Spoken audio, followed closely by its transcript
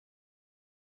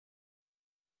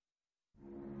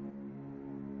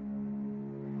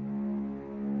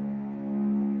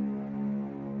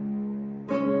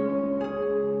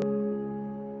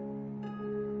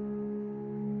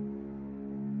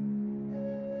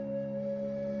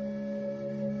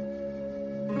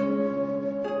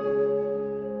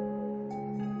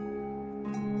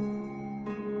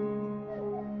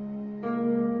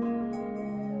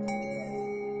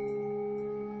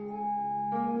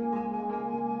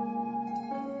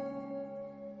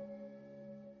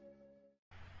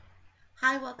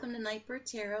Hi, welcome to Nightbird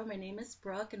Tarot. My name is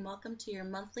Brooke, and welcome to your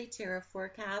monthly tarot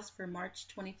forecast for March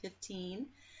 2015.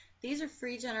 These are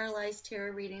free generalized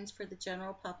tarot readings for the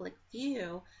general public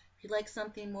view. If you'd like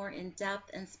something more in-depth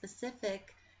and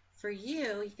specific for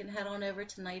you, you can head on over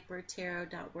to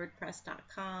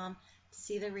nightbirdtarot.wordpress.com to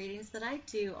see the readings that I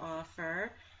do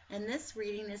offer. And this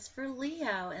reading is for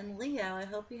Leo. And Leo, I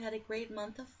hope you had a great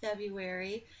month of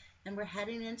February, and we're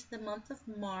heading into the month of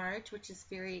March, which is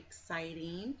very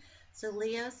exciting. So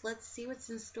Leos, let's see what's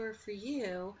in store for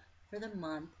you for the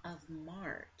month of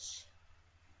March.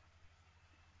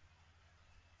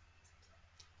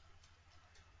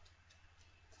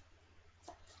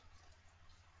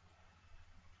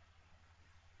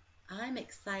 I'm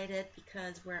excited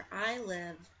because where I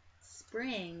live,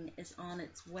 spring is on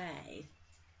its way.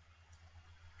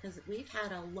 Because we've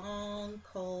had a long,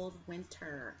 cold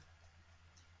winter.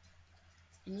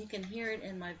 And you can hear it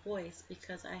in my voice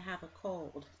because I have a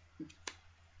cold.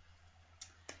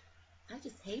 I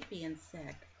just hate being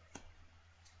sick.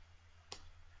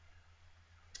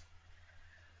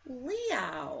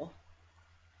 Leo.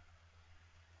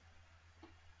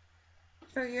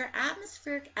 For your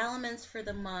atmospheric elements for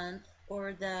the month,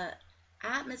 or the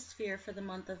atmosphere for the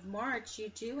month of March, you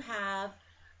do have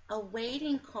a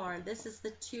waiting card. This is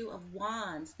the Two of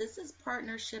Wands. This is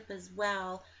partnership as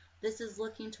well. This is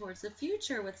looking towards the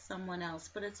future with someone else,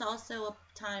 but it's also a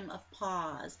time of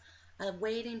pause, a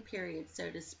waiting period, so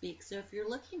to speak. So if you're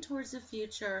looking towards the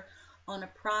future on a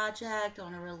project,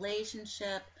 on a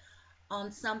relationship,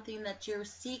 on something that you're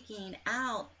seeking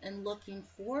out and looking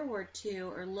forward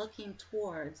to or looking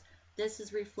towards, this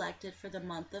is reflected for the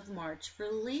month of March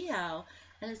for Leo,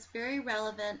 and it's very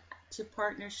relevant to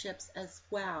partnerships as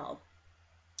well.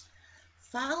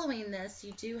 Following this,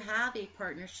 you do have a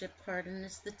partnership card, and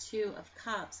it's the Two of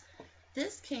Cups.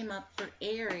 This came up for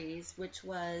Aries, which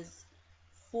was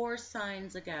 4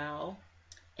 signs ago,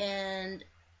 and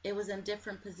it was in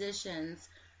different positions.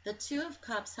 The Two of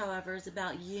Cups, however, is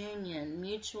about union,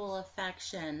 mutual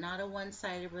affection, not a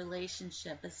one-sided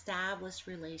relationship, established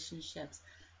relationships,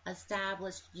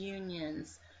 established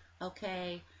unions,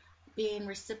 okay? Being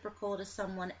reciprocal to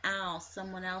someone else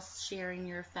sharing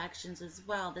your affections as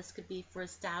well. This could be for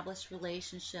established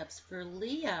relationships for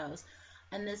Leos.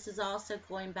 And this is also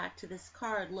going back to this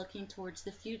card, looking towards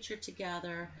the future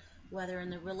together, whether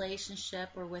in the relationship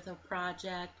or with a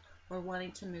project, or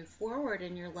wanting to move forward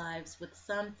in your lives with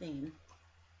something.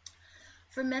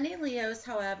 For many Leos,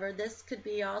 however, this could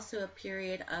be also a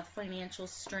period of financial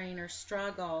strain or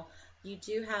struggle. You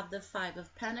do have the Five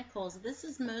of Pentacles. This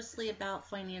is mostly about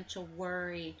financial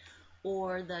worry,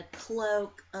 or the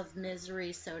cloak of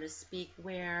misery, so to speak,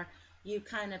 where you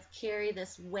kind of carry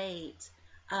this weight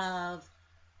of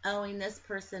owing this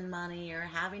person money, or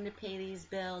having to pay these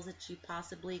bills that you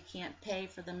possibly can't pay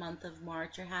for the month of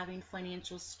March, or having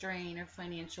financial strain or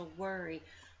financial worry.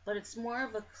 But it's more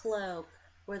of a cloak,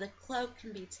 where the cloak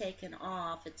can be taken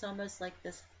off. It's almost like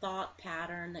this thought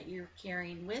pattern that you're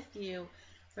carrying with you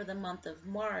for the month of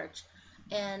March.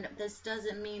 And this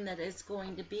doesn't mean that it's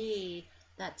going to be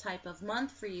that type of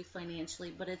month for you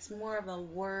financially, but it's more of a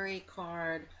worry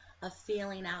card, of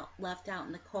feeling left out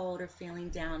in the cold, or feeling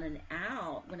down and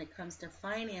out when it comes to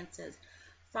finances.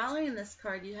 Following this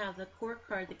card, you have the Court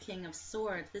card, the King of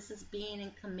Swords. This is being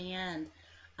in command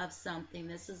of something.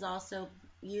 This is also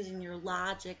using your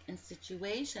logic in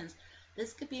situations.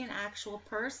 This could be an actual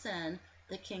person,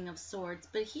 the King of Swords,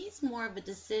 but he's more of a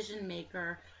decision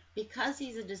maker. Because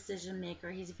he's a decision maker,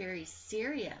 he's very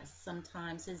serious.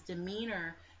 Sometimes his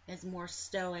demeanor is more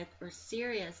stoic or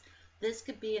serious. This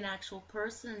could be an actual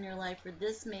person in your life, or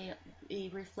this may be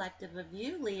reflective of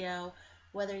you, Leo,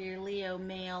 whether you're Leo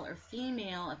male or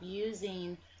female, of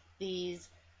using these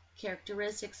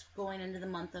characteristics going into the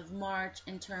month of March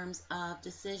in terms of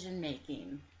decision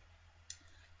making.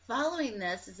 Following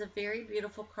this is a very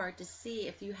beautiful card to see.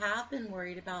 If you have been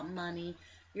worried about money,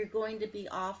 you're going to be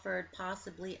offered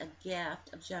possibly a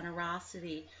gift of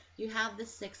generosity. You have the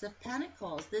Six of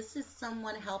Pentacles. This is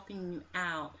someone helping you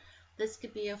out. This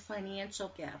could be a financial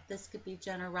gift. This could be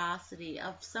generosity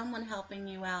of someone helping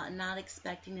you out and not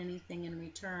expecting anything in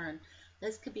return.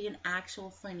 This could be an actual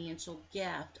financial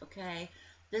gift, okay?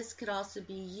 This could also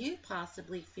be you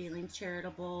possibly feeling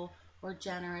charitable or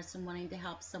generous and wanting to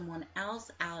help someone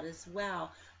else out as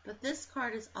well. But this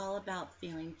card is all about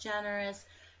feeling generous,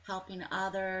 helping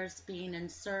others, being in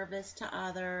service to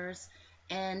others,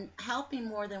 and helping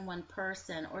more than one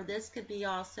person. Or this could be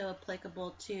also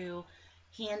applicable to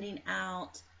handing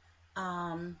out,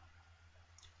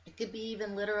 it could be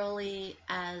even literally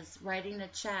as writing a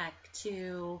check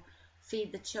to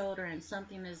feed the children,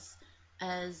 something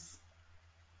as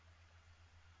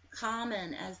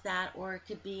common as that, or it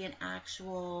could be an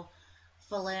actual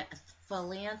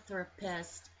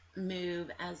philanthropist move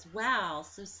as well.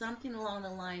 So something along the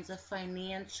lines of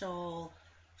financial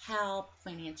help,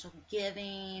 financial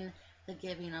giving, the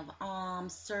giving of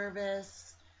alms,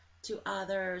 service to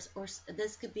others, or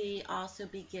this could be also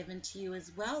be given to you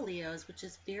as well, Leos, which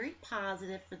is very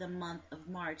positive for the month of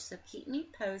March. So keep me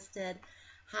posted.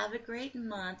 Have a great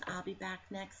month. I'll be back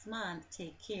next month.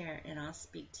 Take care, and I'll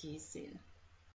speak to you soon.